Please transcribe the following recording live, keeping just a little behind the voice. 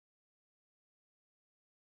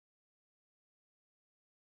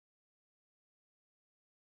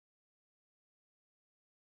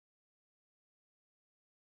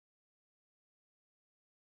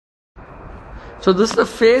So this is the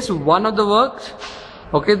phase 1 of the work.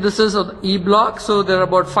 Okay, this is the E block. So there are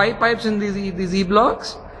about 5 pipes in these E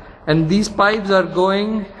blocks, and these pipes are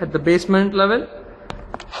going at the basement level.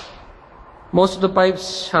 Most of the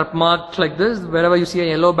pipes are marked like this, wherever you see a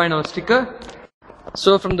yellow band or a sticker.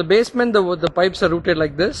 So from the basement, the pipes are routed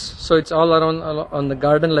like this. So it's all around on the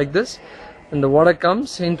garden like this, and the water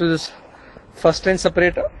comes into this first line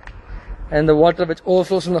separator, and the water which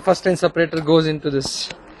overflows from the first line separator goes into this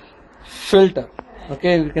filter.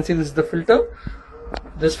 Okay, you can see this is the filter.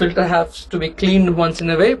 This filter has to be cleaned once in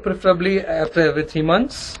a way, preferably after every 3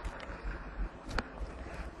 months.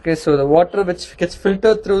 Okay, so the water which gets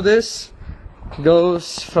filtered through this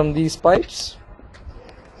goes from these pipes.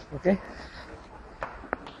 Okay,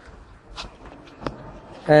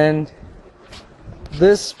 and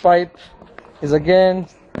this pipe is again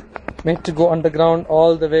made to go underground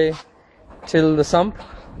all the way till the sump,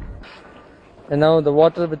 and now the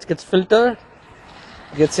water which gets filtered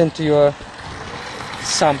gets into your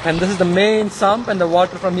sump, and this is the main sump, and the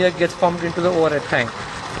water from here gets pumped into the overhead tank.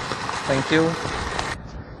 Thank you.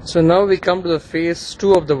 So now we come to the phase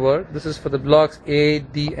 2 of the work. This is for the blocks A,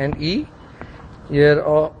 D and E. Here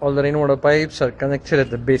all the rainwater pipes are connected at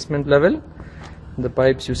the basement level. The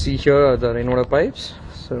pipes you see here are the rainwater pipes.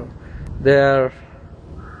 So they are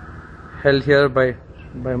held here by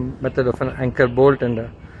method of an anchor bolt and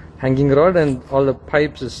a hanging rod, and all the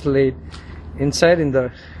pipes is laid inside in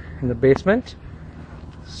the basement.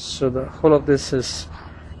 So the whole of this is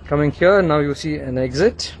coming here. Now you see an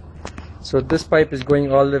exit. So this pipe is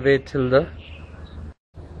going all the way till the,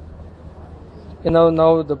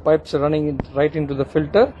 now the pipes are running right into the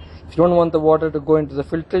filter. If you don't want the water to go into the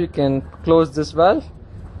filter, you can close this valve.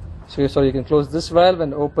 So you can close this valve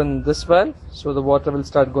and open this valve, so the water will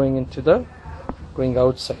start going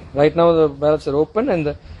outside. Right now the valves are open and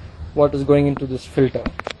the water is going into this filter.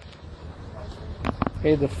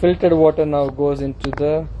 Okay, the filtered water now goes into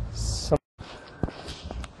the sump.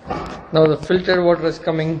 Now the filtered water is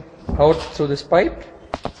coming out through this pipe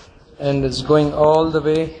and it's going all the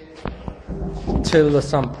way till the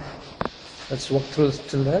sump. Let's walk through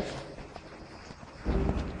till that.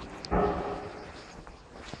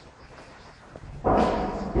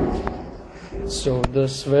 So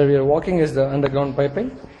this where we are walking is the underground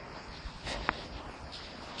piping.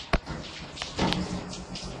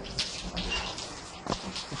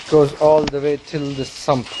 It goes all the way till the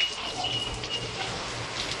sump.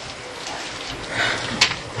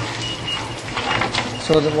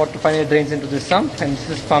 So the water finally drains into the sump and this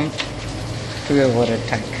is pumped to your overhead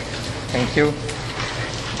tank. Thank you.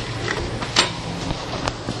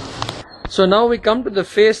 So now we come to the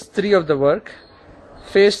phase 3 of the work.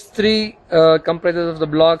 Phase 3 comprises of the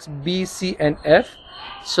blocks B, C and F.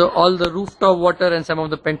 So all the rooftop water and some of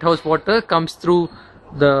the penthouse water comes through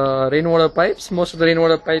the rainwater pipes. Most of the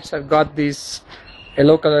rainwater pipes have got this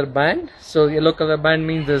yellow color band. So yellow color band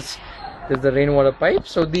means there's the rainwater pipe.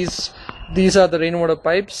 So these are the rainwater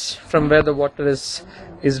pipes from where the water is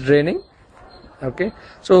draining. Okay,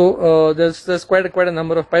 so there's quite a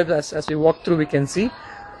number of pipes. As we walk through, we can see.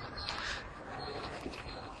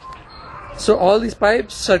 So all these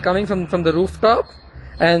pipes are coming from the rooftop,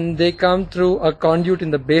 and they come through a conduit in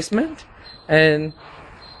the basement, and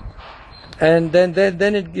then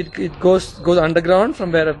it goes underground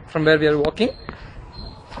from where we are walking,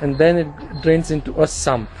 and then it drains into a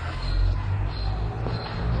sump.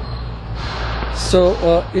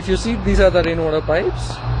 So if you see, these are the rainwater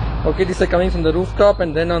pipes. Okay, these are coming from the rooftop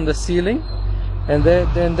and then on the ceiling, and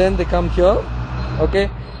then they come here. Okay,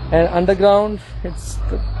 and underground it's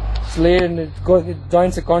laid and it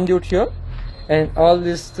joins a conduit here, and all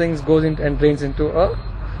these things goes in and drains into a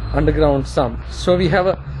underground sump. So we have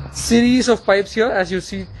a series of pipes here. As you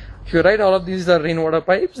see, if you write, all of these are rainwater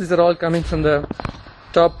pipes. These are all coming from the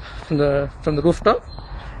top, from the rooftop,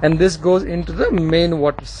 and this goes into the main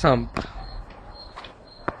water sump.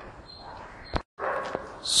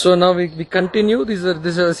 So now we continue. These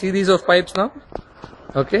are a series of pipes now.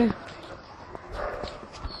 Okay,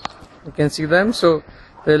 you can see them. So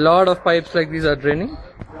there are a lot of pipes like these are draining.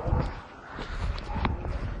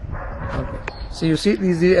 Okay. So you see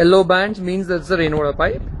these yellow bands means that's the rainwater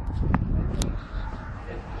pipe.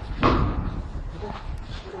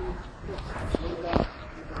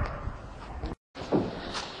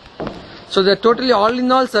 So there are totally, all in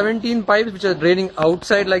all, 17 pipes which are draining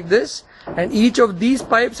outside like this, and each of these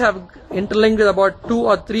pipes have interlinked with about 2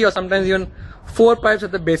 or 3 or sometimes even 4 pipes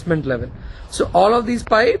at the basement level. So all of these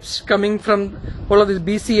pipes coming from all of these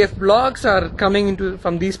BCF blocks are coming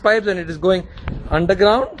from these pipes, and it is going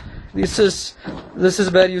underground. This is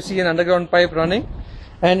where you see an underground pipe running,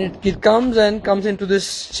 and it comes into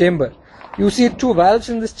this chamber. You see two valves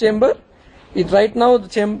in this chamber. Right now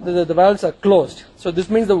the valves are closed, so this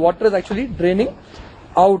means the water is actually draining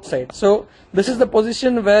outside. So this is the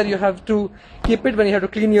position where you have to keep it when you have to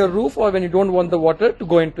clean your roof or when you don't want the water to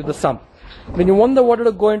go into the sump. When you want the water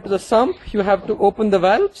to go into the sump, you have to open the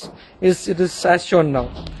valves. It is as shown now.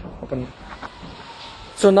 Open.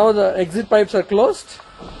 So now the exit pipes are closed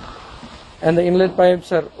and the inlet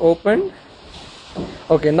pipes are opened.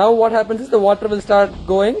 Okay, now what happens is the water will start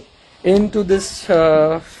going into this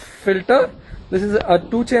filter. This is a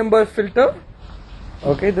 2-chamber filter.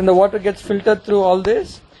 Okay, then the water gets filtered through all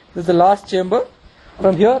this. This is the last chamber.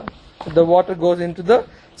 From here, the water goes into the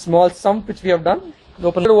small sump which we have done. The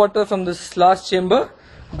open water from this last chamber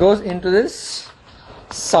goes into this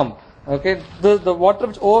sump. Okay, the water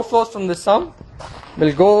which overflows from the sump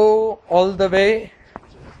will go all the way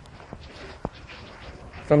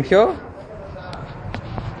from here,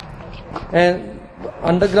 and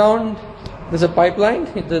underground there's a pipeline.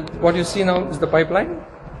 What you see now is the pipeline.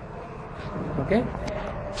 Okay,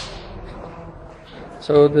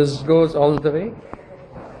 so this goes all the way.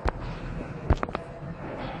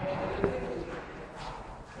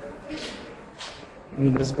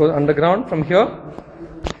 And this goes underground from here.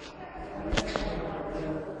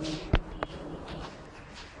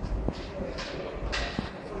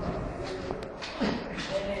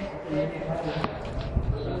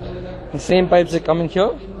 The same pipes are coming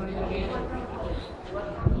here.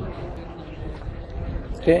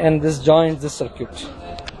 Okay, and this joins this circuit.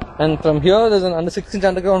 And from here there's an under 6-inch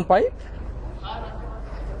underground pipe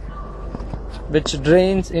which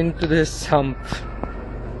drains into this sump.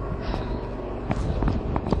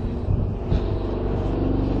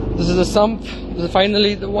 This is the sump.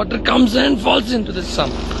 Finally the water comes and falls into this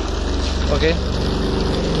sump. Okay,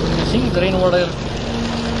 you see the rainwater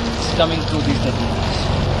is coming through these networks.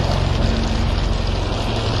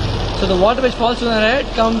 So the water which falls to the head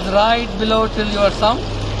comes right below till your sump,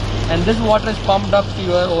 and this water is pumped up to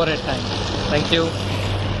your overhead tank. Thank you.